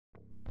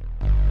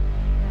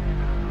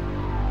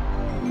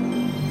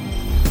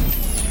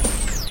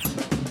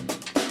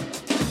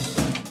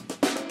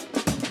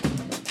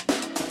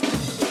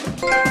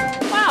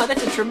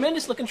that's a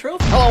tremendous looking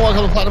trophy. Hello,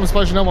 welcome to Platinum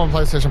Explosion, number one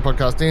PlayStation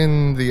podcast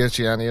in the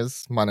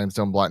Oceanias. My name's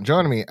Dylan Blight, and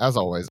joining me, as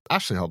always,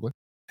 Ashley Hobley.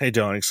 Hey,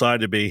 Dylan, excited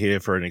to be here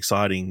for an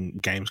exciting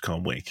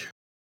Gamescom week.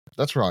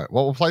 That's right.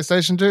 What will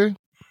PlayStation do?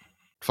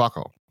 Fuck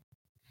all.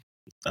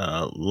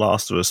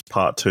 Last of Us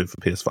Part 2 for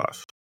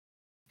PS5.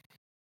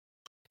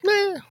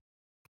 Meh.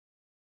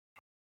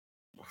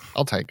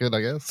 I'll take it, I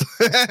guess.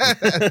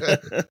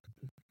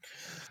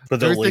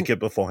 But they'll leak it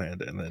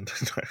beforehand and then...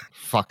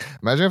 Fuck.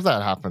 Imagine if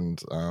that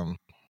happened.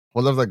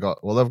 What have they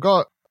got? Well,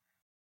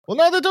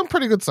 no, they're doing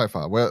pretty good so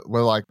far. We're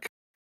like...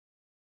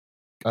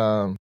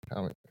 How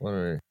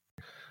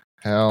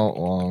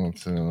long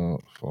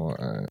till 4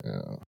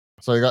 a.m.?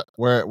 So you got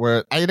we're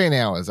at 18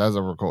 hours as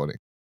of recording.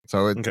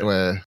 So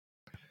they're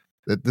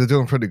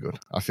doing pretty good.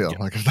 I feel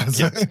like if that's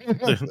they're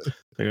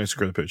going to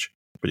screw the pooch.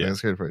 But yeah,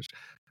 screw the pooch.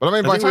 But I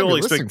mean, by the time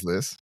you're listening to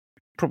this,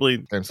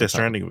 probably Death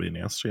Stranding will be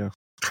announced. Yeah,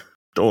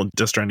 or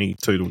Death Stranding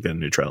 2 will get a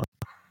new trailer.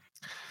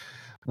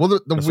 Well,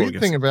 the weird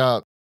thing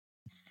about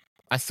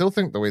I still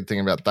think the weird thing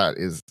about that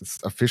is it's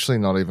officially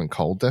not even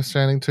called Death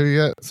Stranding 2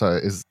 yet. So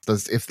if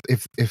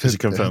it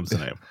confirms the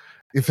name.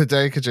 If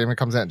Hideo Kojima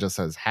comes out and just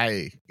says,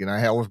 hey, you know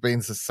how we've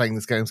been saying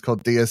this game's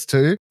called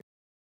DS2?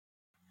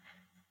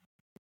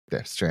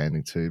 Death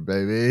Stranding 2,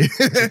 baby.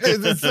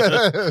 Does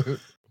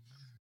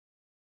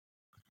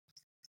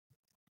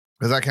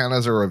that count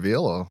as a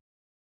reveal? Or?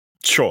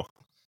 Sure.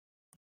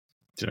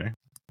 You know,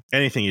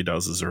 anything he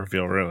does is a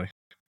reveal, really.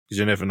 Because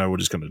you never know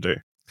what he's going to do.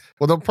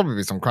 Well, there'll probably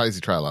be some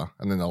crazy trailer,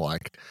 and then they're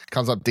like,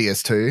 comes up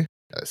DS2,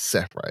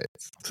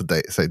 separates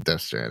to say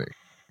Death Stranding.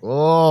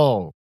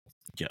 Oh.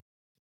 Yeah.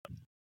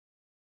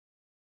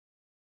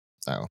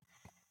 So,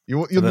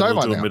 you'll know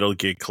by do now. A Metal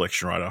Gear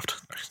collection right after.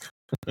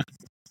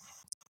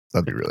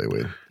 That'd be really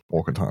weird.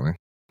 Awkward timing.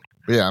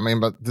 But yeah, I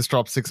mean, but this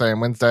drops 6 a.m.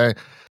 Wednesday.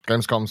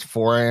 Gamescom's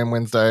 4 a.m.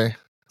 Wednesday.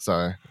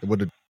 So it would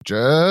have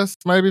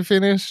just maybe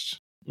finished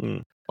by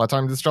the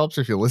time this drops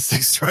if you're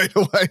listening straight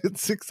away at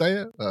 6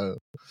 a.m.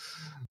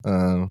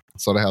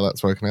 Sort of how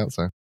that's working out.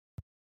 So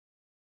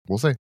we'll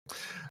see.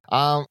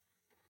 I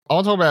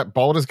want to talk about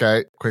Baldur's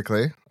Gate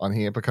quickly on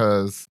here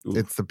because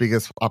it's the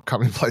biggest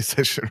upcoming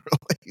PlayStation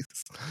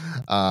release.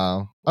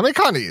 I mean, it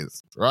kind of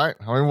is, right?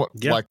 I mean,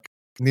 like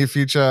near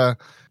future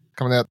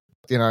coming out,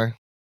 you know,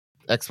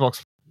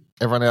 Xbox,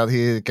 everyone out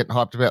here getting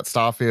hyped about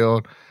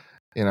Starfield,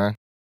 you know,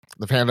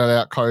 they've handed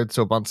out codes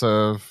to a bunch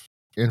of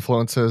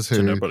influencers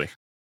who nobody.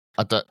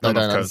 They don't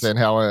understand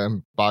how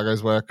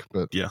embargoes work,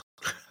 but yeah.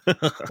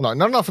 No,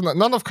 not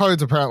enough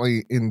codes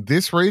apparently in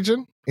this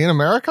region in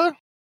America.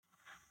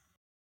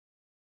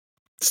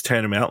 Just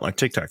hand them out like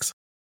Tic Tacs.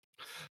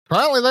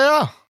 Apparently they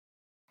are.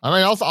 I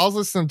mean, I was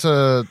listening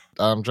to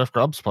Jeff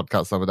Grubb's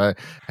podcast the other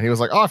day, and he was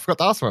like, "Oh, I forgot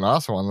to ask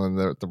one." And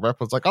the rep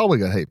was like, "Oh, we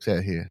got heaps.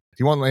 Yeah, here. Do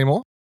you want any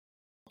more?"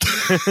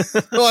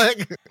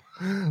 Like,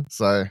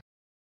 so,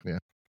 yeah.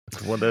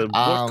 What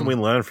can we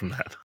learn from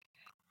that?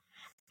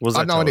 I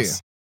have no idea.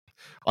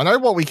 I know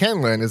what we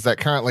can learn is that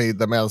currently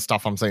the amount of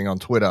stuff I'm seeing on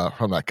Twitter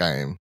from that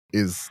game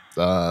is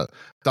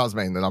does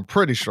mean that I'm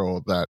pretty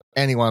sure that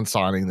anyone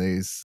signing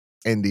these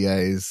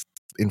NDAs,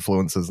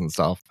 influencers and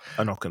stuff,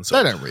 are not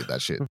concerned. They don't read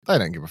that shit. They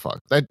don't give a fuck.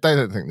 They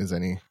don't think there's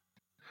any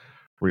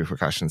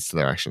repercussions to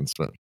their actions.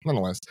 But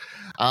nonetheless,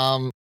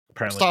 apparently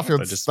Starfield.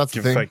 They just that's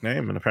give the thing. A fake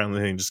name, and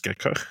apparently they can just get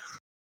code.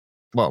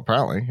 Well,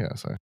 apparently, yeah.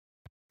 So,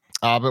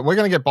 but we're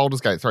going to get Baldur's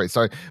Gate 3.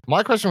 So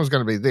my question was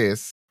going to be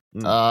this.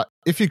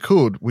 If you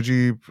could, would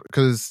you,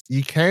 because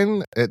you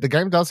can, the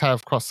game does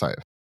have cross save,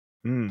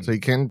 so you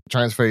can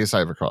transfer your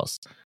save across.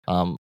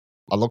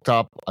 I looked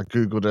up, I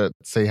googled it,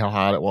 see how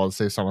hard it was,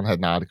 see if someone had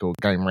an article.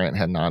 Game Rant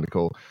had an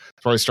article.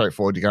 It's very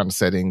straightforward. You go into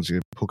settings,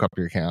 you hook up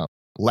your account,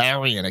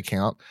 Larian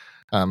account,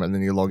 and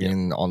then you log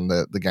in on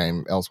the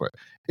game elsewhere.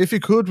 If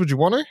you could, would you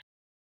want to?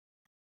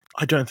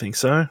 I don't think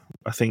so.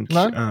 I think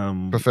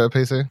no? Prefer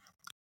PC.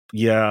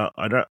 Yeah,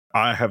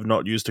 I have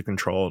not used a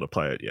controller to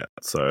play it yet,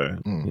 so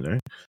you know,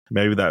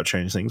 maybe that would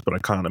change things. But I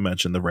can't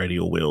imagine the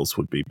radial wheels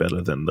would be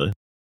better than the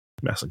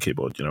mouse and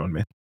keyboard. You know what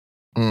I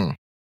mean?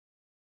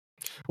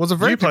 Was a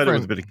very you played it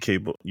with a bit of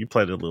keyboard. You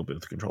played it a little bit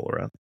with the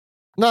controller, right?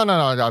 No.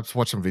 I was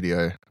watching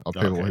video of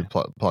people who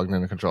plugged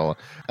in a controller,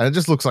 and it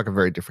just looks like a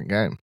very different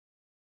game.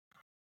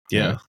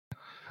 Yeah,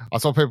 I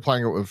saw people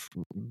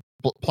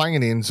playing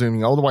it in,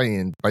 zooming all the way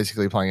in,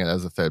 basically playing it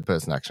as a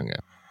third-person action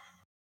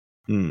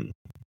game.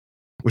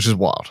 Which is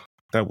wild.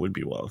 That would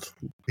be wild.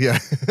 Yeah.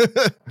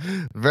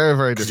 Very,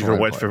 very different. You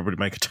gotta wait for everybody to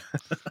make it.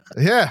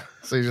 Yeah.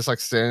 So you're just like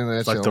standing there.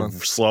 It's like the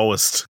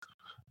slowest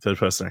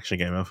third-person action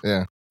game ever.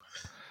 Yeah.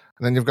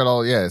 And then you've got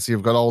all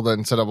the,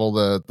 instead of all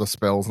the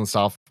spells and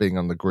stuff being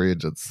on the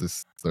grid,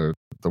 it's the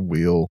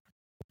wheel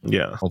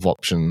of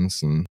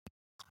options. And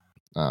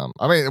I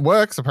mean, it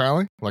works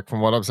apparently. Like from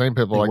what I've seen,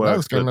 people are like, no,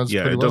 this game is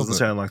pretty well. It doesn't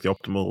sound like the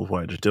optimal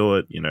way to do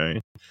it, you know.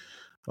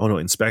 I want to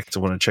inspect, I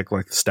want to check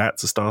like the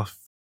stats and stuff,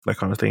 that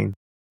kind of thing.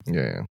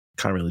 Yeah.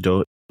 Can't really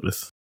do it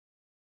with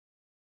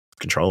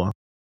controller.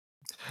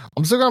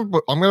 I'm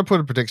gonna put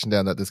a prediction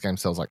down that this game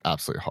sells like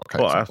absolute hotcakes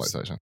on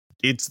PlayStation.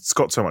 It's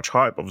got so much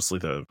hype. Obviously,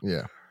 the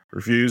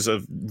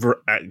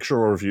actual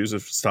reviews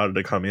have started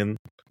to come in.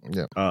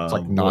 Yeah. It's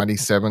like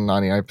 97,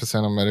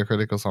 98% on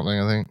Metacritic or something,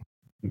 I think.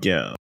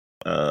 Yeah.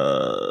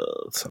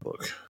 Let's have a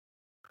look.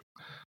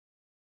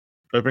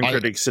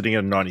 OpenCritic sitting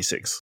at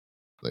 96.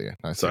 There you go.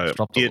 96. So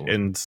Dropped a it little.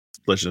 and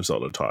Legend of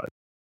Zelda tied.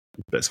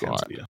 Best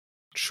games of the year.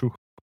 True.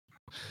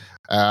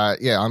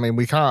 Yeah, I mean,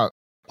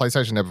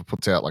 PlayStation never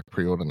puts out like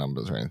pre-order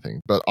numbers or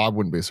anything, but I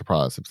wouldn't be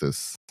surprised if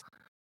this,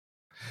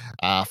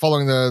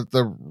 following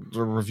the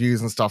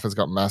reviews and stuff, has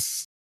got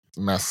mass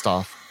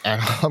stuff,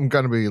 and I'm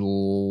going to be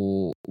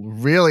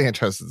really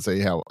interested to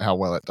see how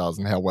well it does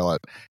and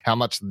how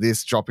much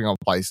this dropping on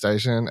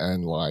PlayStation,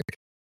 and like,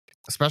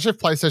 especially if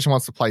PlayStation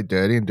wants to play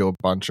dirty and do a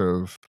bunch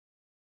of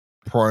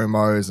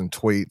promos and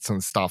tweets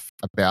and stuff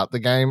about the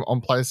game on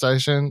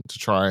PlayStation to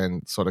try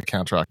and sort of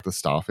counteract the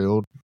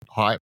Starfield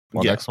hype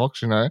on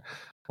Xbox,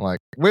 like,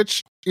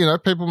 which,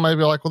 people may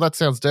be like, well, that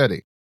sounds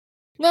dirty.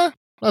 Nah,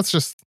 that's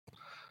just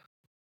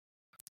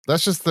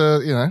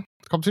the,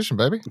 competition,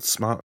 baby. It's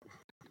smart.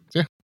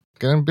 Yeah,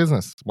 get in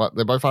business.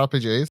 They're both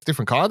RPGs,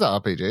 different kinds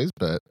of RPGs,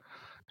 but,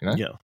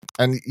 Yeah.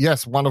 And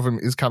yes, one of them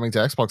is coming to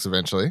Xbox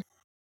eventually.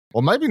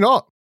 Or maybe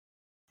not.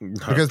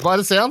 No. Because by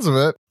the sounds of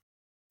it,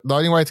 the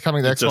only way it's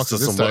coming to Xbox at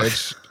this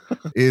stage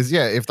is,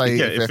 if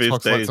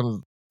Xbox lets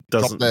them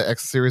drop their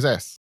X Series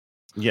S.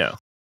 Yeah.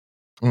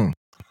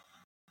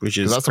 Which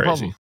is that's crazy. The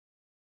problem.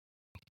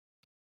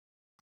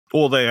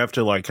 Or they have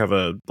to have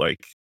a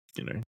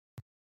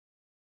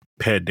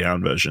pared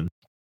down version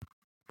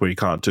where you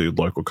can't do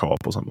local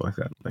co-op or something like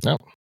that. No.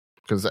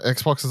 Because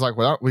Xbox is like,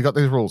 well, we got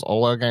these rules.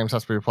 All our games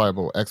have to be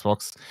playable.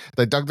 Xbox,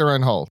 they dug their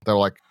own hole. They were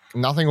like,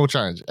 nothing will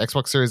change.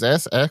 Xbox Series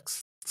S,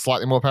 X,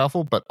 slightly more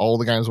powerful, but all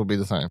the games will be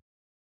the same.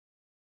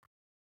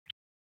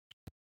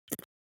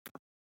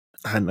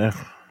 I know.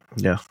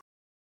 Yeah.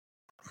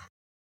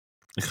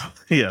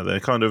 Yeah, they're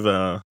kind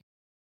of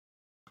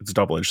it's a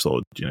double-edged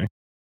sword,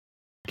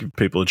 Give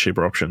people a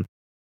cheaper option.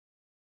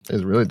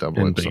 It's really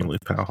double-edged sword. And being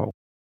powerful.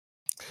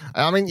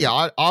 I mean,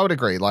 yeah, I would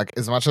agree. Like,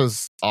 as much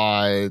as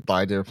the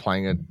idea of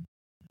playing it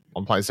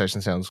on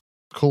PlayStation sounds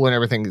cool and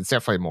everything, it's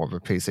definitely more of a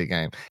PC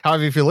game.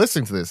 However, if you're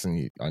listening to this and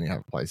you only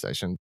have a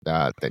PlayStation,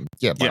 then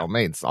by all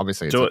means,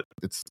 obviously,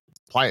 it's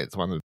play it. It's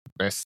one of the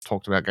best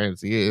talked about games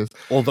of the year.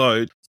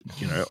 Although,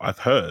 I've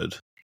heard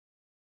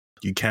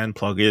you can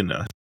plug in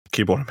a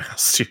keyboard and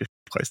mouse to your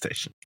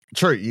PlayStation.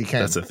 True, you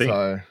can. That's a thing.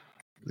 So,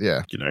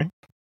 yeah. So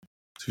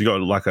if you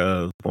got like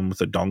a one with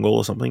a dongle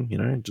or something,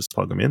 just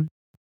plug them in.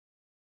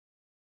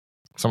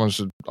 Someone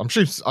should.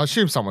 I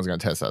assume someone's going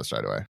to test that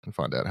straight away and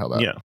find out how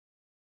that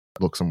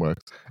looks and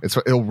works.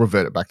 It'll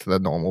revert it back to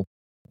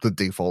the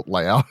default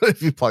layout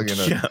if you plug in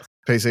a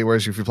PC.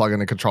 Whereas if you plug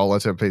in a controller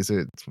to a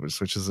PC, it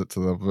switches it to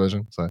the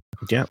version. So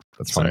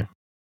that's fine.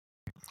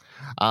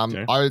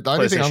 The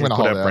only thing I'm going to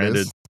hold out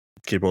is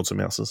keyboards and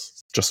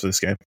mouses just for this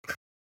game.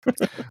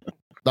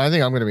 The only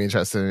thing I'm going to be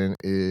interested in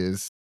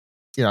is,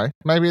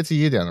 maybe it's a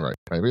year down the road,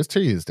 maybe it's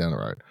 2 years down the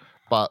road,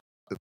 but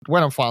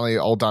when I'm finally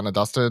all done and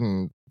dusted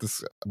and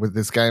with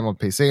this game on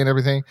PC and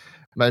everything,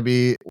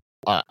 maybe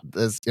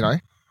there's, can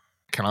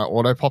I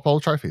auto pop all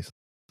trophies?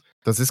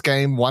 Does this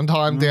game one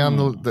time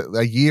down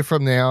a year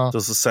from now,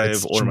 does it save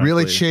it's automatically?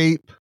 Really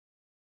cheap,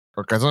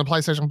 or it goes on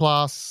PlayStation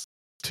Plus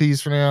 2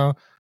 years from now?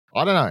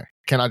 I don't know.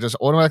 Can I just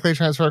automatically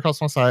transfer across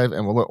my save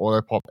and will it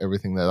auto pop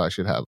everything that I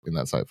should have in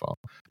that save file?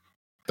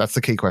 That's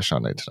the key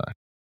question I need to know.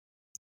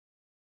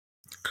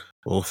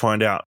 We'll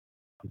find out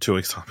in 2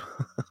 weeks' time.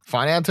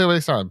 Find out in 2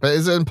 weeks' time. But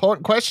it's an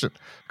important question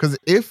because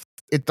if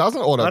it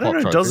doesn't auto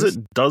pop trophies,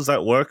 does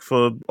that work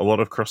for a lot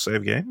of cross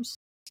save games?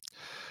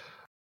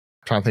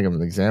 I'm trying to think of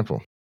an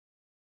example.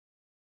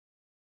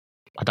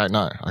 I don't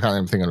know. I can't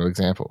even think of an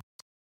example.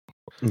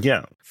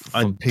 Yeah,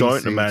 I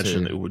don't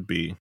imagine it would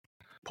be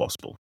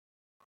possible.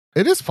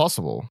 It is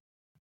possible.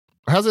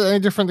 How's it any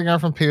different than going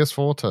from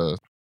PS4 to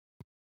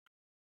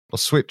a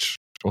Switch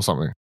or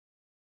something?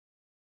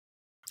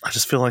 I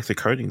just feel like the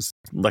coding's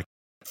like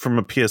from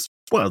a PS.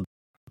 Well,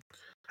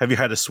 have you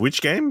had a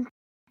Switch game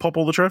pop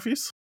all the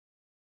trophies?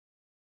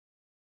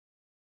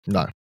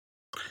 No,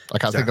 I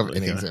can't think of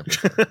any example.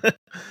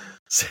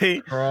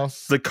 See,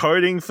 the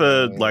coding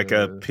for like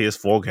a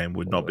PS4 game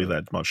would not be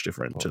that much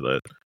different to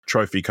the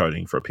trophy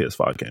coding for a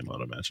PS5 game,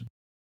 I'd imagine.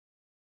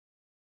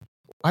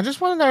 I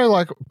just want to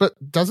know, but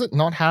does it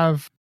not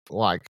have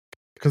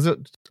because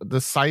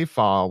the save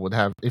file would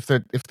have if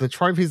the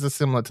trophies are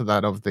similar to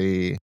that of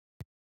the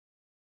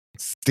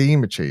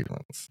Steam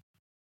achievements,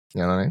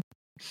 you know what I mean?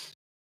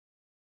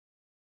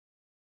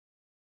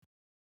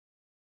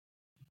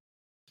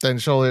 Then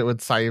surely it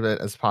would save it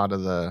as part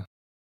of the.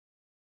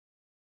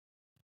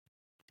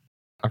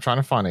 I'm trying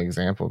to find an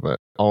example, but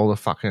all the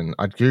fucking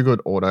I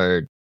googled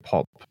auto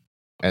pop,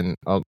 and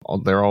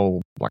they're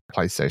all like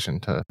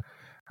PlayStation to.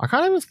 I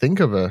can't even think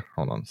of a.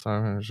 Hold on,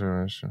 sorry.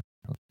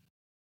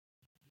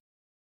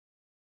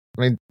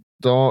 I mean,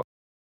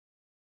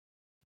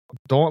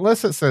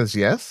 Dauntless. It says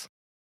yes.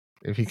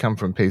 If you come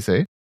from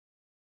PC,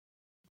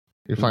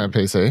 you're playing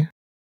PC.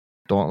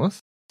 Dauntless.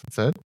 It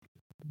said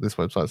this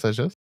website says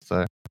yes.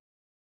 So,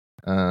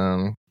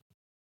 no,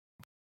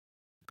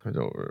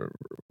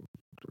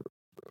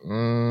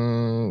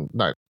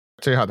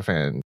 too hard to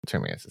find too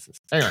many instances.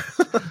 Anyway,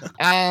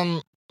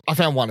 I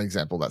found one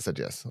example that said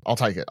yes. I'll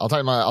take it. I'll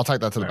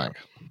take that to the bank.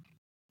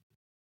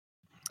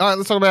 All right,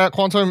 let's talk about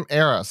Quantum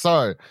Error.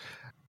 So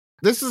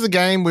this is a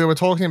game we were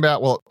talking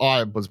about. Well,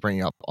 I was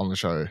bringing up on the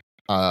show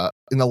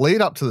in the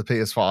lead up to the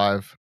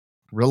PS5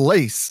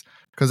 release,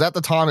 because at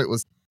the time it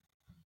was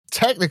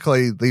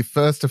technically the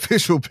first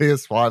official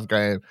PS5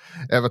 game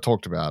ever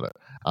talked about it,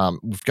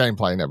 with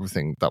gameplay and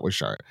everything that was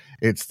shown.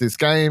 It's this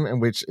game in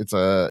which it's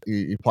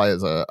you play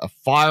as a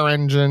fire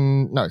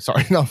engine. No,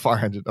 sorry, not a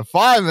fire engine, a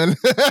fireman.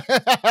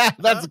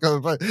 That's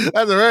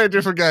a very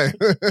different game.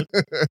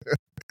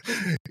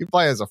 You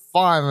play as a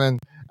fireman,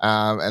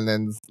 and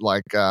then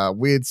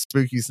weird,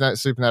 spooky,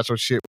 supernatural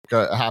shit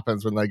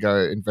happens when they go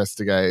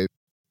investigate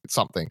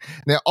something.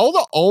 Now, all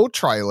the old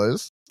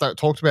trailers that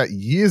talked about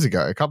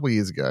a couple of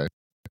years ago,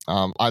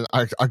 I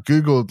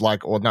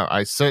googled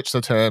I searched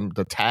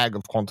the tag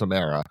of Quantum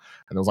Error,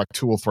 and there was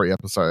 2 or 3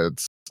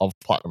 episodes of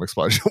Platinum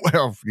Explosion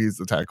where I've used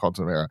the tag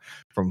Quantum Error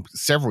from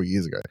several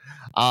years ago.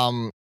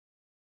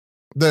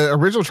 The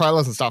original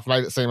trailers and stuff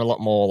made it seem a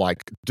lot more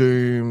like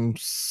Doom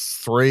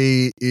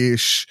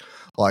 3-ish.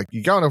 Like,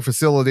 you go in a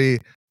facility,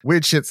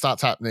 weird shit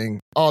starts happening.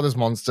 Oh, there's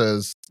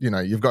monsters.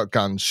 You've got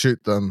guns,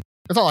 shoot them.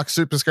 It's not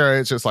super scary.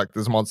 It's just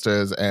there's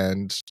monsters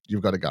and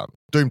you've got a gun.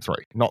 Doom 3,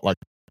 not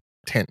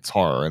tense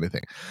horror or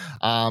anything.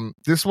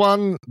 This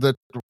one, the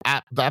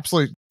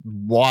absolute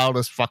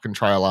wildest fucking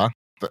trailer,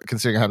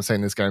 considering I haven't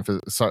seen this game for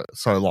so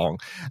long,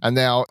 and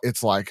now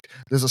it's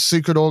there's a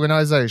secret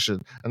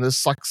organization and there's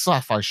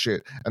sci-fi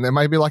shit, and there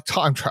may be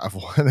time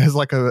travel, and there's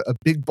a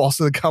big boss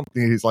of the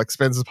company who's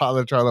spends a part of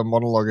the trailer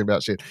monologuing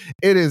about shit.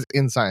 It is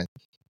insane.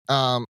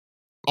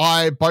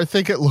 I both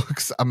think it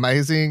looks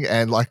amazing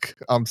and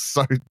I'm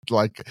so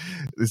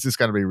is this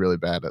going to be really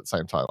bad at the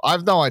same time? I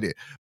have no idea,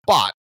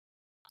 but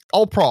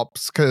all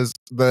props, because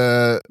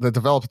the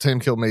developer team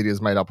Kill Media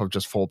is made up of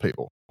just 4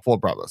 people, 4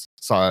 brothers.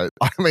 So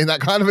I mean,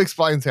 that kind of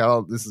explains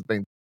how this has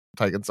been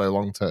taken so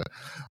long to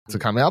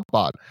come out.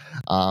 But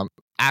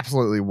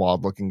absolutely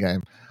wild looking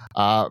game.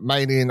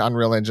 Made in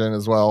Unreal Engine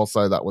as well,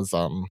 so that was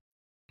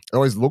it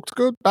always looked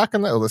good back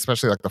in there,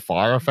 especially the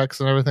fire effects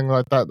and everything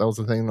like that. That was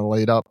the thing in the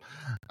lead up.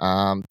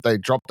 They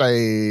dropped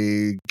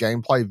a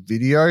gameplay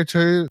video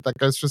too that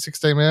goes for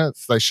 16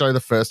 minutes. They show the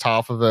first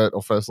half of it,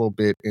 or first little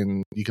bit,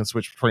 you can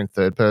switch between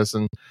third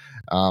person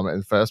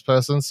and first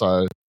person.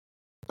 So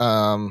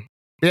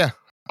yeah,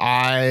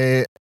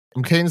 I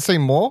am keen to see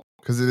more,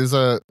 because it is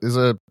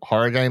a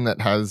horror game that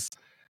has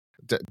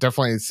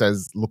definitely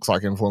looks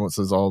like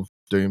influences of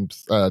Doom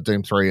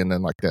 3 and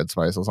then Dead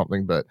Space or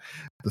something, but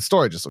the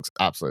story just looks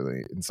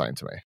absolutely insane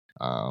to me.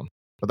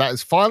 But that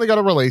has finally got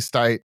a release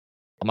date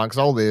amongst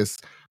all this.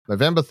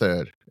 November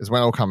 3rd is when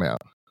it'll come out.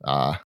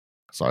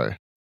 So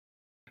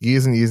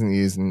years and years and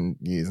years and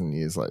years and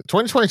years later.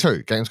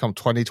 2022, Gamescom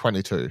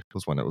 2022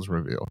 was when it was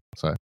revealed.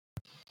 So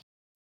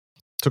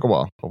took a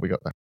while, but we got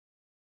there.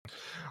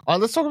 All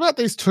right, let's talk about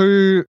these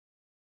 2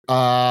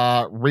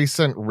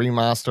 recent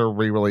remaster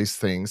re-release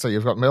things. So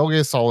you've got Metal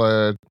Gear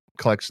Solid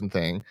collection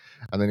thing,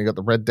 and then you got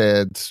the Red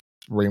Dead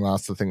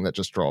remaster thing that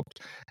just dropped.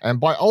 And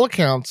by all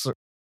accounts,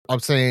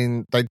 I've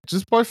seen they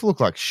just both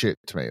look like shit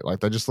to me.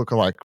 They just look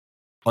like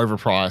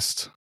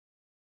overpriced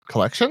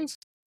collections.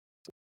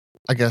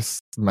 I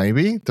guess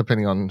maybe,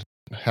 depending on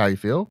how you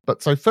feel.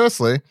 But so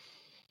firstly,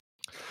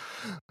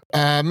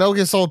 Metal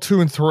Gear Solid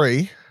 2 and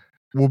 3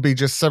 will be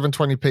just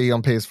 720p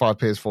on PS5,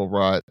 PS4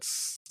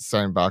 rights,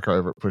 same barcode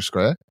over at Push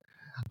Square.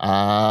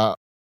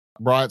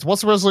 Right,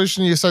 what's the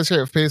resolution you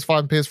associate with PS5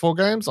 and PS4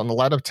 games? On the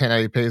latter,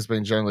 1080p has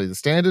been generally the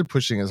standard,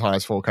 pushing as high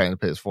as 4K in the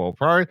PS4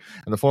 Pro, and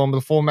the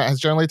format has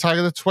generally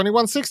targeted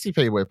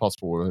 2160p where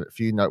possible, with a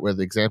few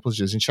noteworthy examples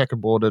using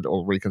checkerboarded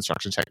or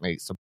reconstruction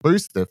techniques to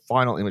boost the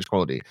final image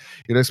quality.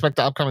 You'd expect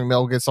the upcoming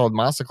Metal Gear Solid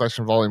Master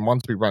Collection Volume 1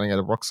 to be running at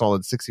a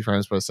rock-solid 60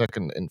 frames per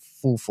second in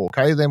full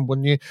 4K then,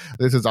 wouldn't you?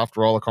 This is,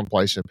 after all, a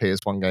compilation of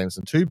PS1 games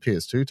and 2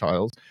 PS2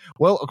 titles.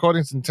 Well,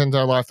 according to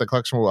Nintendo Life, the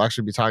collection will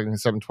actually be targeting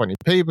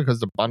 720p because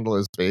the bundle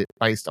is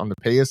based on the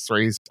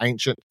PS3's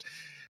ancient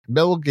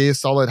Metal Gear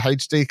Solid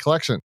HD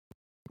collection.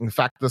 In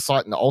fact, the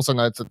site also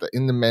notes that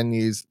in the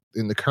menus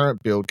in the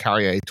current build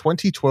carry a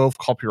 2012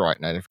 copyright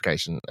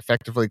notification,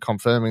 effectively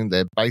confirming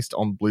they're based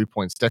on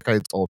Bluepoint's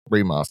decades-old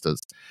remasters.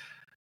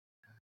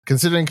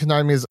 Considering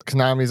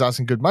Konami's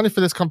asking good money for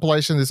this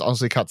compilation, this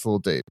honestly cuts a little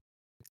deep.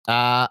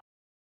 I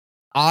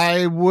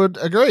would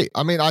agree.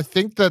 I mean, I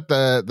think that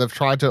they've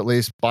tried to at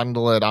least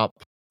bundle it up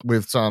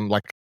with some,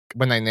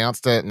 when they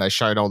announced it and they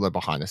showed all the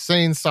behind the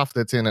scenes stuff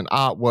that's in, and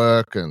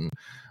artwork and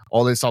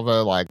all this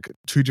other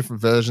 2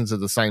 different versions of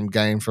the same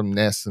game from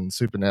NES and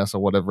Super NES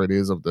or whatever it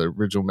is of the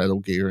original Metal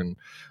Gear and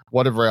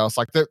whatever else.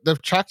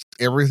 They've chucked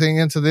everything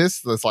into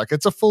this.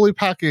 It's a fully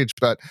packaged,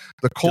 but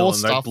the core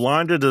stuff. They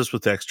blinded us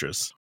with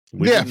extras.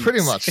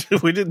 Pretty much.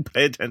 We didn't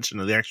pay attention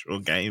to the actual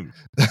game.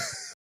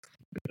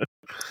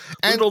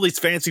 And all these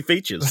fancy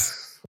features.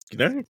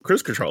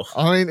 Cruise control.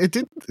 I mean, it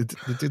did.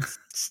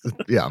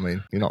 Yeah, I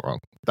mean, you're not wrong.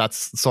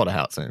 That's sort of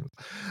how it seems.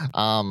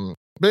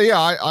 But yeah,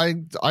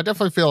 I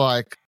definitely feel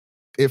like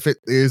if it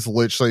is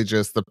literally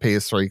just the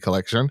PS3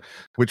 collection,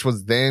 which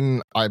was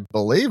then, I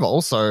believe,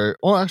 also.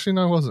 Oh, actually,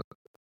 no, it wasn't.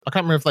 I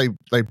can't remember if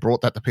they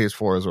brought that to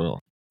PS4 as well.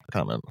 I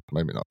can't remember.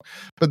 Maybe not.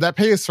 But that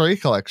PS3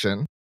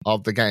 collection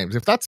of the games,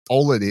 if that's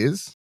all it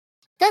is,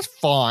 that's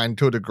fine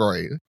to a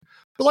degree.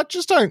 But like,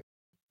 just don't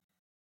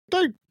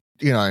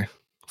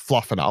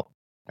fluff it up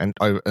and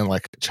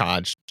like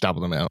charge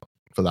double the amount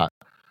for that.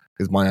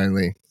 Is my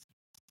only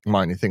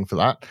thing for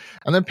that.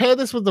 And then pair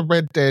this with the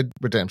Red Dead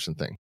Redemption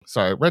thing.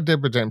 So Red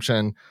Dead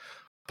Redemption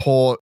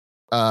port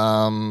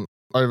over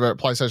at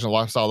PlayStation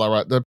Lifestyle,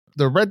 right?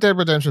 The Red Dead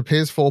Redemption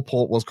PS4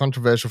 port was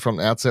controversial from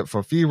the outset for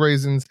a few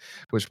reasons,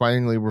 which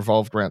mainly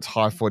revolved around its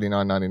high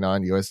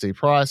 $49.99 USD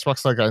price.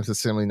 Rockstar Games has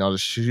similarly not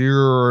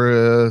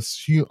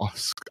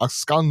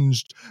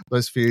scunged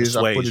those fears.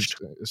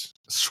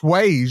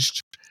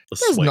 Assuaged.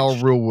 There's no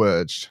real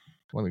word.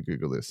 Let me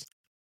Google this.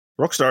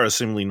 Rockstar has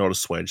similarly not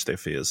assuaged their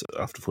fears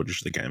after footage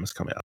of the game has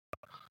come out.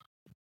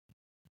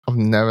 I've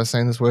never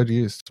seen this word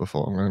used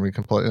before. I'm going to be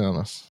completely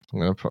honest. I'm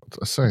going to put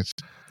assuage.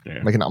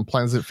 Yeah. Making it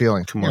unpleasant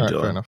feeling. Come on,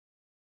 fair enough.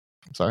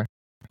 So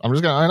I'm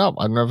just going to own up.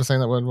 I've never seen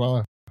that word in my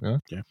life. Yeah.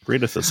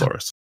 Read a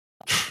thesaurus.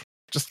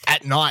 Just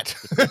at night.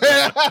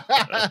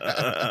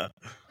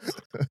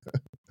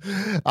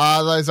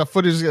 There's a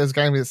footage of this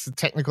game. It's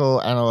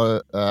technical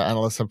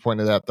analysts have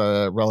pointed out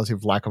the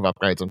relative lack of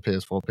upgrades on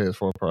PS4,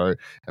 PS4 Pro,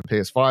 and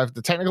PS5.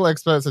 The technical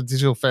experts at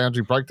Digital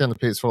Foundry broke down the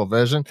PS4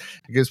 version.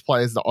 It gives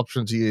players the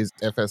option to use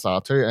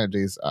FSR2 and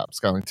use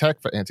upscaling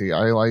tech for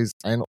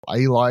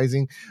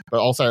anti-aliasing, but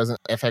also has an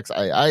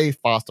FXAA,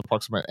 fast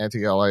approximate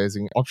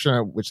anti-aliasing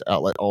option, which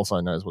Outlet also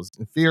knows was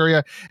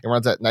inferior. It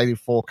runs at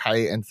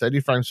 84K and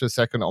 30 frames per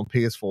second on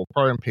PS4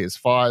 Pro and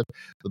PS5.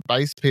 The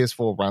base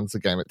PS4 runs the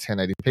game at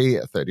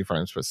 1080p at 30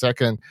 frames per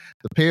second.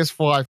 The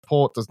PS5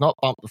 port does not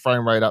bump the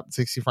frame rate up to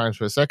 60 frames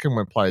per second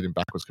when played in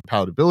backwards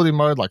compatibility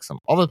mode like some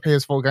other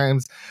PS4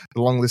 games.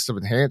 The long list of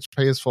enhanced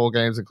PS4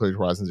 games include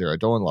Horizon Zero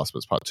Dawn, Last of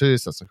Us Part 2,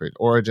 Assassin's Creed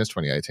Origins,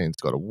 2018's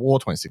God of War,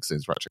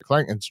 2016's Ratchet &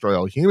 Clank, and Destroy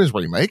All Humans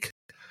remake,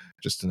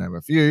 just to name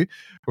a few.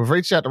 We've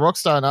reached out to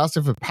Rockstar and asked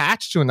if a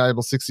patch to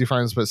enable 60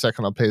 frames per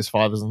second on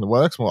PS5 is in the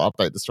works, and we'll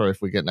update the story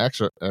if we get an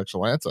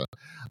actual answer.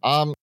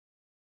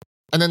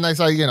 And then they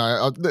say,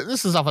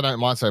 this is stuff I don't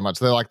mind so much.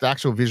 They're like the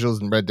actual visuals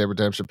in Red Dead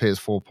Redemption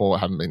PS4 port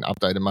haven't been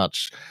updated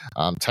much.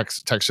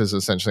 Textures are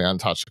essentially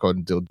untouched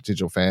according to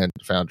Digital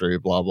Foundry,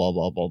 blah, blah,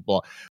 blah, blah, blah.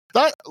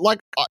 That,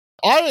 like,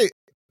 I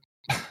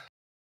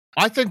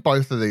think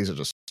both of these are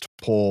just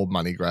poor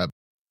money grab.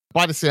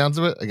 By the sounds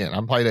of it, again, I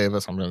haven't played either,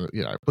 so I'm going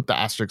to, put the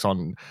asterisks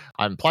on.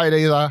 I haven't played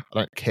either. I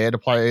don't care to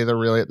play either,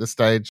 really, at this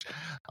stage.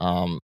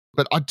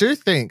 But I do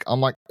think,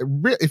 I'm like,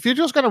 if you're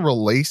just going to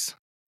release,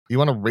 you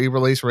want to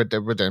re-release Red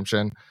Dead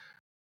Redemption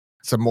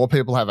so more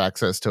people have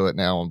access to it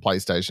now on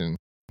PlayStation,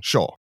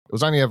 sure. It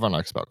was only ever on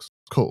Xbox.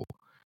 Cool.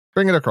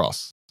 Bring it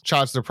across.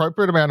 Charge the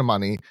appropriate amount of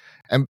money.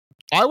 And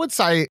I would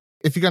say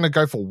if you're going to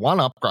go for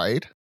one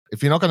upgrade,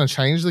 if you're not going to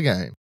change the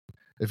game,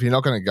 if you're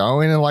not going to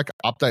go in and like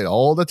update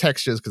all the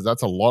textures, because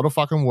that's a lot of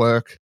fucking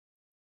work,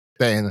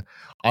 then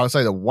I would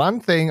say the one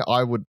thing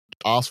I would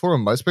ask for,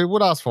 and most people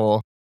would ask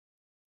for,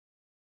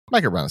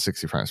 make it run at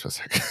 60 frames per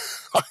second.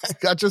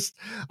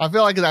 I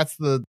feel like that's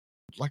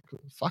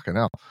fucking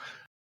hell.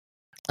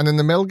 And then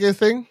the Metal Gear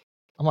thing,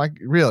 I'm like,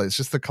 really? It's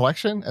just the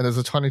collection and there's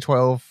a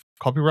 2012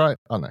 copyright?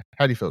 Oh no.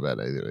 How do you feel about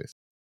either of these?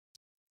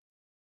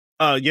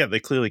 Yeah, they're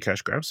clearly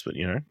cash grabs, but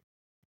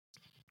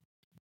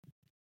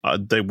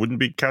they wouldn't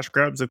be cash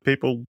grabs if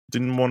people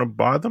didn't want to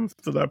buy them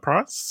for that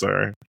price.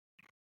 So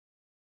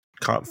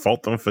can't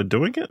fault them for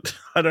doing it.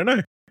 I don't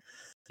know.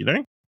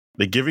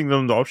 They're giving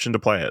them the option to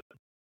play it.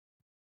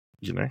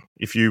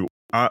 If you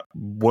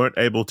weren't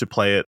able to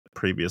play it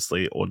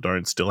previously or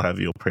don't still have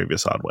your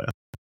previous hardware.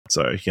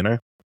 So,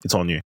 it's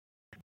on you.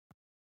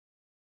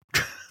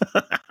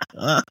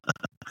 I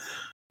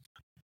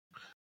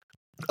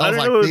was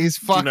like, these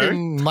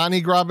fucking money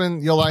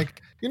grubbing, you're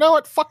like, you know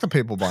what? Fuck the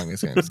people buying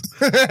these games.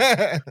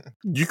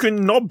 You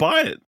can not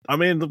buy it. I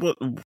mean,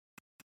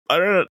 I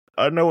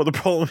don't know what the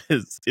problem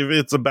is. If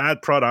it's a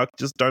bad product,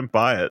 just don't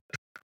buy it.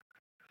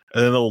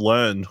 And then they'll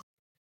learn,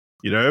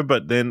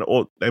 but then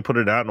they put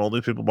it out and all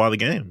these people buy the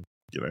game,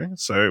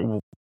 So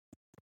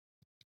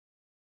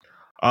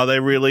are they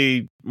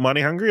really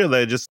money hungry or are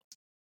they just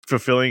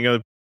fulfilling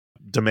a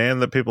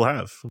demand that people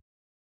have?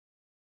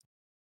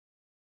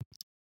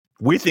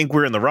 We think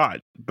we're in the right,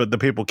 but the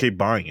people keep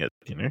buying it,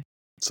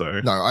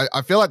 So no,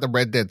 I feel like the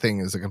Red Dead thing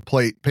is a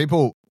complete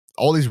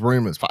all these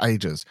rumors for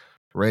ages.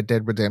 Red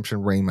Dead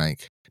Redemption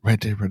remake.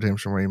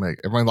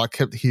 Everyone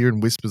kept hearing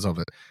whispers of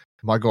it.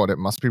 My God, it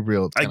must be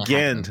real.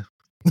 Again,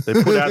 they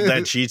put out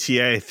that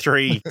GTA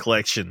 3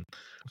 collection,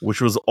 which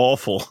was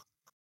awful.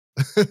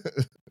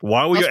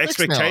 Why were your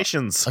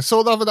expectations? I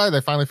saw the other day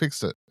they finally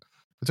fixed it.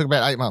 It took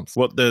about 8 months.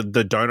 What, the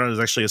donut is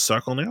actually a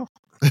circle now?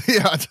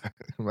 Yeah,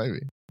 maybe.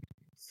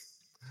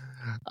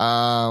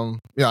 Yeah,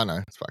 I know.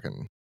 It's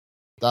fucking.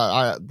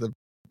 I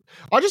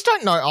just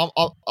don't know.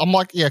 I'm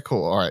like, yeah,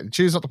 cool. All right,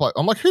 choose not to play.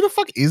 I'm like, who the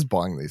fuck is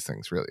buying these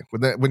things really?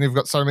 When you've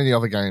got so many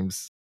other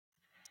games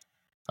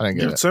I don't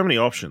get it. So many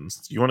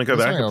options. You want to go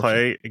back and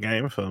play a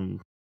game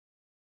from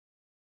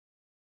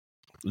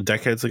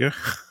decades ago?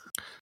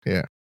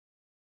 Yeah.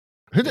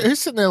 Who's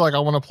sitting there like, I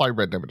want to play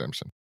Red Dead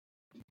Redemption?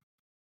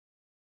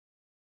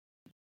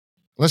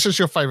 That's just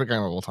your favorite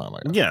game of all time, I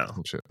guess. Yeah.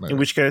 Shit, in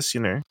which case,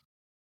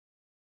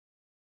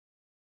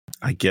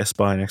 I guess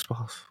buy an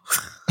Xbox.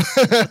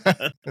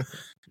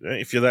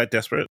 If you're that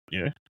desperate,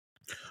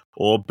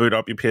 or boot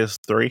up your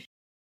PS3. It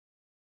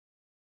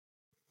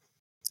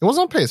was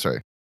on PS3.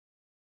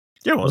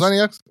 Yeah, it was.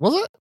 Was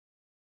it?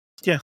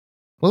 Yeah.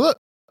 Was it?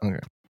 Okay.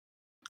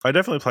 I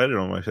definitely played it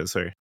on my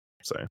PS3.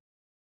 So.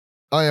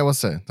 Oh yeah,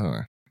 what's that? Don't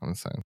know. I'm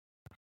saying.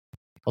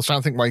 I was trying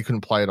to think why you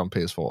couldn't play it on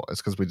PS4. It's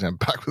because we didn't have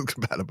backward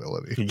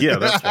compatibility. Yeah,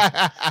 that's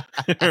why.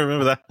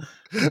 Remember that?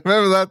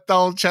 Remember that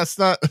old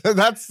chestnut?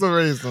 That's the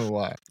reason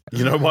why.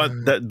 You know what?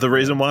 The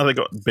reason why they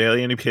got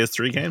barely any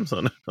PS3 games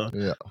on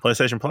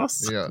PlayStation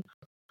Plus? Yeah.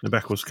 The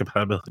backwards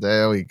compatibility.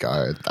 There we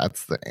go.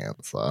 That's the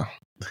answer.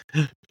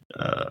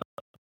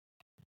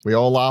 We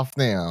all laugh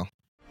now.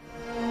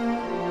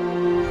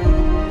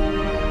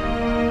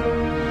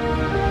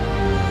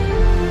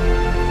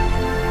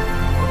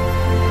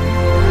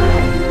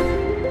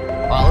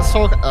 Let's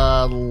talk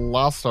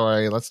last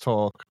story. Let's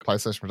talk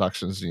PlayStation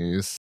Productions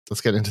news. Let's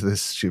get into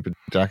this stupid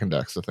Jack and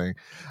Daxter thing.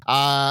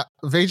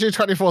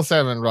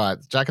 VG247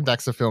 writes, Jack and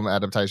Daxter film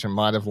adaptation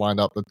might have lined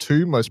up the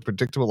two most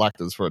predictable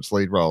actors for its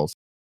lead roles.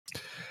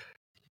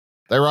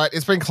 They write,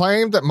 it's been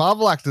claimed that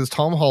Marvel actors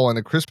Tom Holland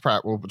and Chris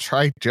Pratt will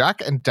portray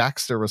Jack and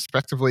Daxter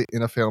respectively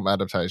in a film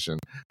adaptation.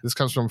 This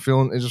comes from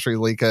film industry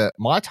leaker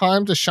My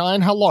Time to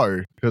Shine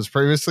Hello, who has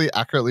previously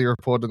accurately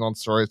reported on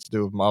stories to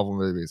do with Marvel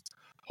movies.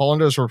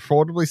 Holland is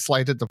reportedly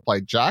slated to play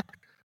Jack,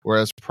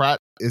 whereas Pratt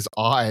is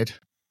eyed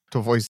to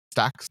voice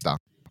Daxter,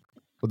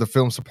 with the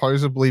film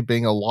supposedly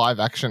being a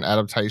live-action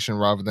adaptation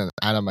rather than an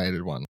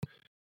animated one.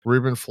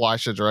 Ruben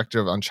Fleischer, director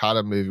of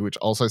Uncharted movie, which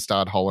also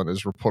starred Holland,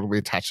 is reportedly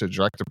attached to the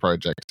director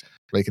project,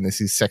 making this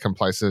his second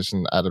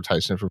PlayStation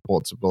adaptation, if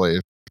reports are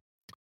believed.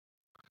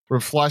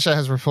 Fleischer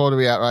has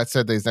reportedly outright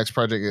said that his next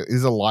project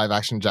is a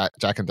live-action Jack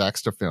and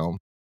Daxter film,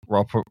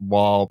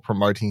 while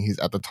promoting his,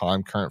 at the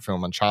time, current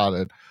film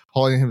Uncharted.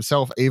 Holland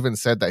himself even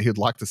said that he'd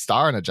like to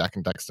star in a Jack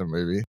and Daxter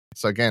movie.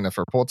 So again, if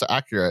reports are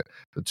accurate,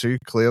 the two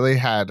clearly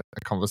had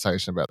a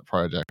conversation about the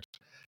project.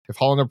 If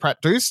Holland and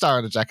Pratt do star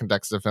in a Jack and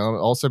Daxter film,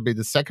 it'll also be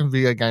the second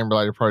video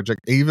game-related project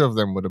either of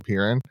them would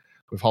appear in,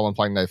 with Holland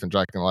playing Nathan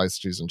Drake in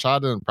last year's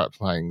Uncharted and Pratt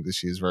playing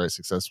this year's very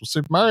successful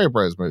Super Mario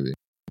Bros. Movie.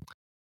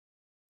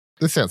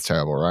 This sounds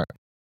terrible, right?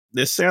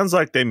 This sounds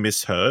like they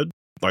misheard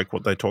like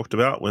what they talked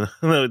about when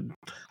they were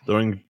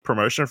doing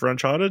promotion for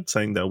Uncharted,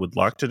 saying they would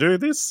like to do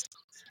this,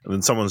 and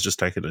then someone's just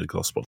taken it as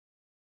gospel.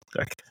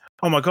 Like,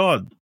 oh my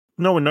god,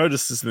 no one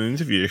noticed this in the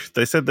interview.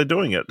 They said they're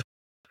doing it.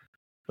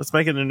 Let's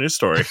make it a news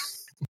story.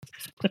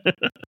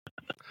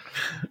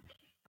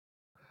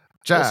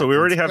 Jack, also, we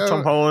already have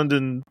Tom Holland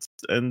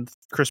and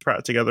Chris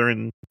Pratt together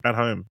in At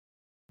Home.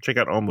 Check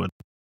out Onward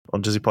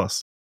on Disney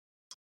Plus.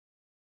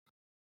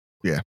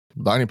 Yeah,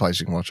 the only place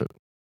you can watch it.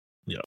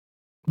 Yeah.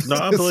 No,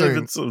 I believe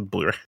it's on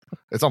Blu-ray.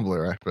 It's on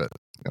Blu-ray, but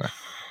you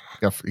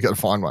got to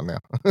find one now.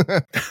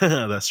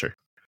 That's true.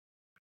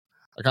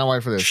 I can't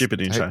wait for this. Ship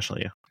it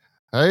internationally,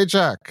 Hey,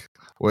 Jack,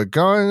 we're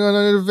going on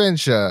an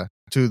adventure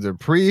to the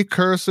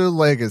precursor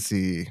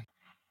legacy.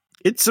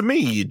 It's a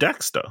me,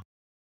 Daxter.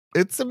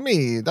 It's a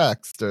me,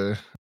 Daxter.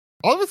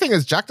 Other thing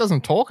is, Jack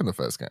doesn't talk in the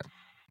first game.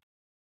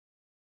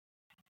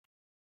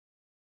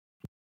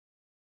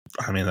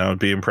 I mean, that would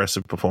be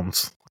impressive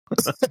performance.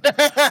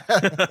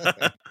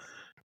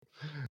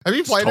 Have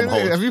you played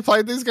Have you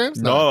played these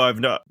games? No, I've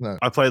not. No.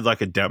 I played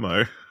like a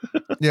demo.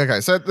 Yeah,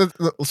 okay. So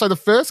the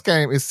first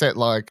game is set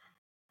like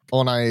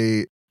on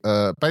a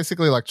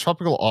basically like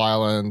tropical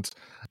island.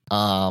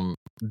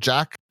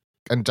 Jack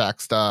and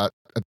Daxter are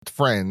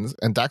friends,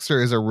 and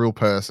Daxter is a real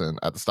person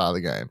at the start of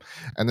the game.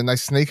 And then they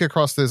sneak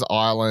across this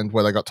island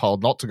where they got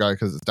told not to go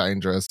because it's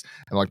dangerous.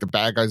 And like the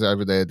bad guys are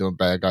over there doing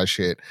bad guy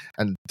shit.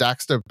 And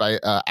Daxter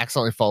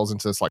accidentally falls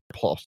into this like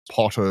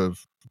pot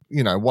of,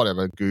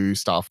 whatever goo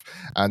stuff.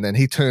 And then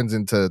he turns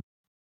into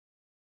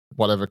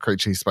whatever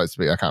creature he's supposed to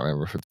be. I can't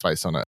remember if it's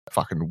based on a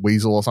fucking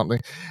weasel or something.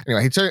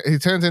 Anyway, he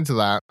turns into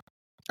that.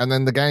 And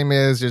then the game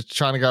is just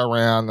trying to go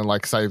around and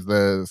like save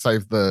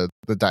the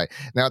day.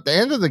 Now at the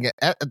end of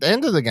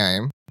the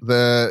game,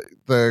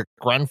 the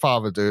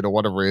grandfather dude or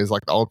whatever it is,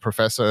 like the old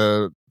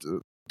professor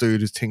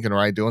dude who's tinkering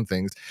away doing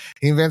things,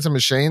 he invents a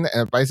machine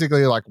and it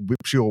basically like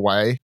whips you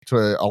away to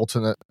an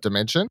alternate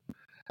dimension.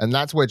 And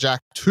that's where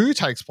Jack 2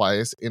 takes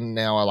place in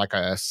now like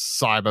a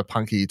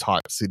cyberpunky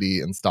type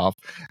city and stuff.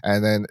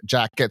 And then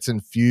Jack gets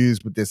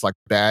infused with this like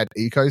bad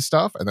eco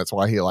stuff, and that's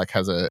why he like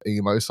has a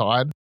emo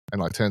side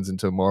and like turns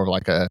into more of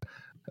like a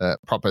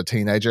proper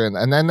teenager.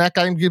 And then that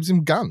game gives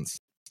him guns.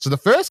 So the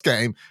first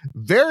game,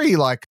 very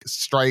like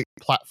straight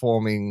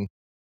platforming,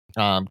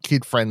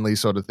 kid friendly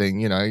sort of thing.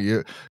 You know,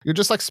 you're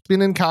just like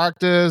spinning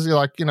characters. You're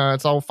like, you know,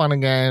 it's all fun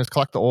and games.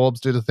 Collect the orbs,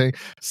 do the thing.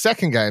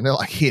 Second game, they're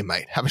like, here,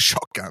 mate, have a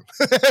shotgun.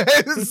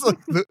 It's like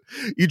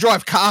you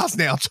drive cars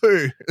now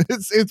too.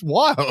 It's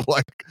wild.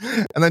 Like,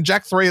 and then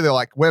Jak 3, they're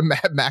like, we're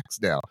Mad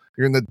Max now.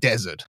 You're in the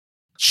desert.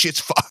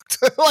 Shit's fucked.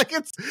 Like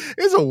it's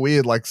a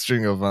weird like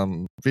string of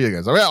video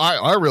games. I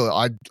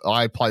mean,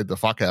 I played the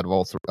fuck out of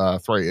all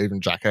three, even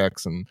Jak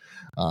X, and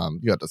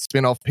you got the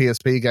spin-off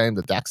PSP game,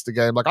 the Daxter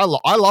game. Like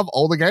I love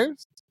all the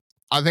games.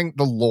 I think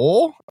the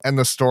lore and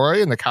the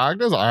story and the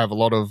characters, I have a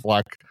lot of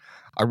like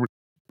I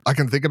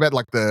can think about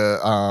like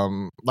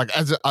the like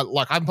as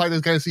like I've played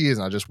these games for years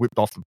and I just whipped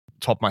off the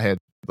top of my head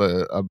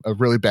a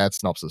really bad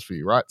synopsis for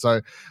you, right? So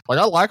like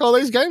I like all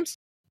these games.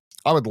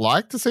 I would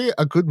like to see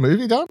a good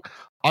movie done.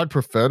 I'd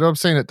prefer to have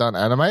seen it done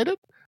animated.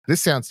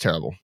 This sounds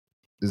terrible.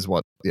 Is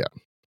what? Yeah.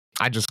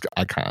 I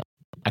can't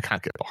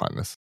get behind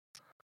this.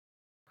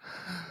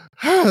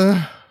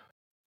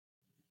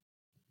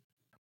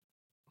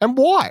 And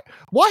why?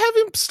 Why have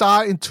him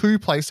star in 2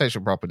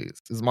 PlayStation properties?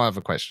 Is my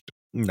other question.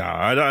 No,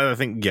 I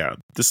think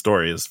this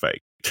story is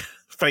fake.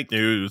 Fake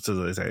news, as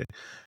they say.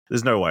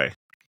 There's no way.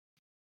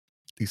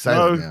 You say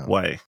no that now.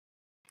 Way.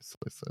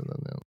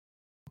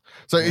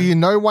 So are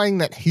you weighing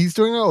that he's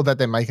doing it or that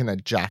they're making a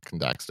Jak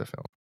and Daxter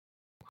film?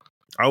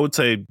 I would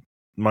say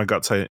my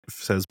gut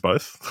says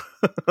both.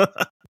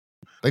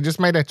 They just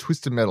made a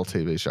Twisted Metal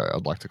TV show,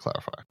 I'd like to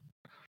clarify.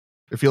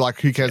 If you're like,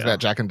 who cares about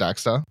Jak and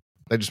Daxter?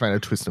 They just made a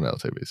Twisted Metal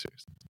TV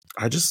series.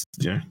 It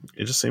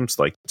just seems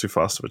like too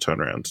fast of a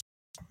turnaround.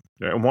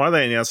 And why are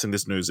they announcing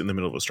this news in the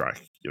middle of a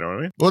strike? You know what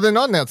I mean? Well, they're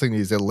not announcing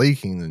news. They're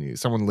leaking the news.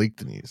 Someone leaked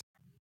the news.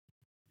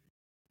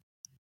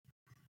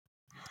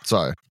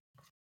 So,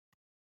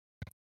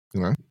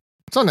 you know,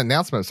 it's not an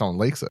announcement if someone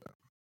leaks it.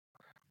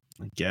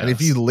 I guess. And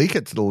if you leak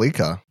it to the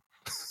leaker...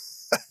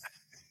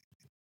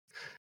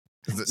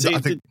 See,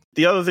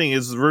 the other thing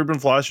is Ruben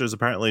Fleischer is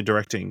apparently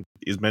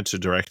is meant to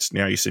direct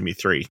Now You See Me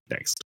 3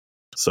 next.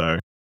 So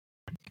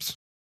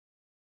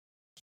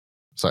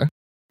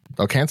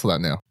they'll cancel that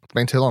now. It's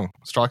been too long.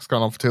 Strike's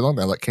gone on for too long.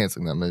 They're like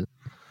cancelling that movie.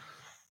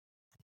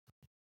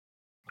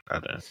 I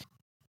don't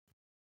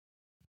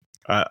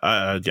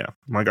know. Yeah,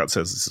 my gut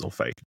says this is all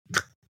fake.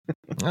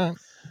 All right.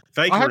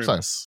 Fake I rumors.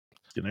 hope so.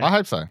 You know? I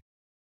hope so.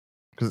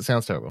 Because it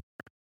sounds terrible.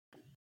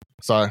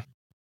 So,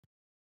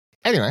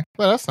 anyway,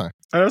 let us know.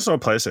 I know it's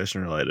not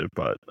PlayStation related,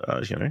 but,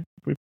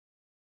 we're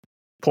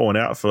pouring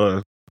out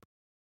for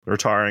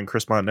retiring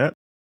Chris Barnett,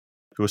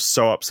 who was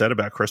so upset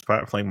about Chris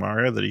Pratt playing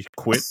Mario that he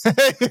quit.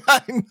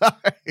 I know.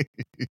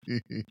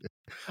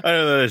 I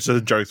know that's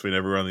just jokes we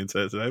never run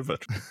into today,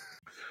 but...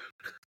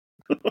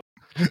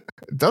 It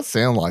does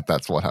sound like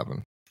that's what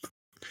happened.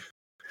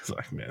 It's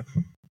like, man...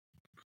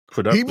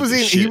 He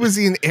was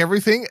in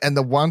everything, and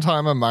the one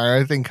time a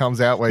Mario thing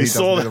comes out where he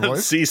doesn't get a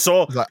voice. He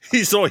saw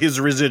his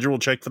residual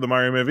check for the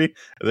Mario movie,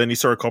 and then he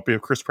saw a copy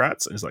of Chris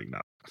Pratt's, and he's like, "No."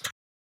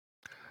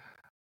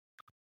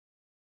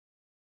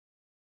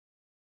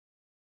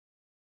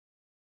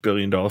 $1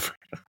 billion.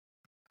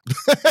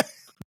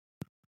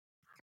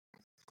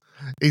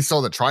 He saw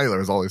the trailer,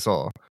 is all he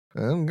saw.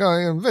 I'm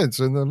going to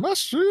adventure in the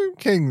Mushroom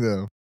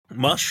Kingdom.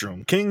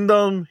 Mushroom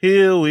Kingdom,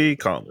 here we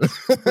come. He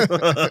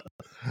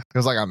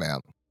was like, I'm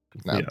out.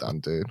 No, I'm done,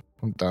 dude.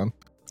 I'm done.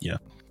 Yeah.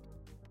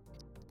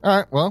 All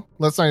right. Well,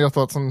 let's know your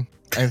thoughts on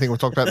anything we've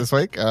talked about this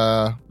week.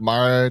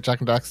 Mario, Jak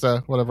and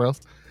Daxter, whatever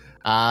else.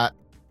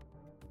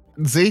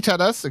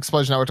 Z-chat us,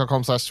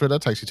 explosionnetwork.com/Twitter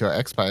takes you to our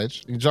X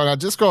page. You can join our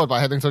Discord by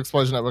heading to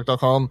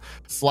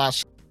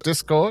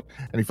explosionnetwork.com/Discord.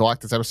 And if you like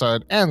this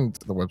episode and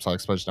the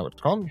website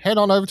explosionnetwork.com, head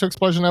on over to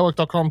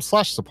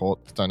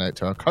explosionnetwork.com/support to donate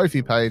to our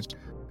Ko-fi page,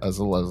 as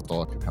little as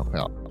 $1 can help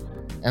out.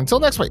 Until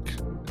next week,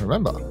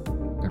 remember,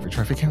 every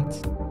trophy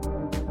counts.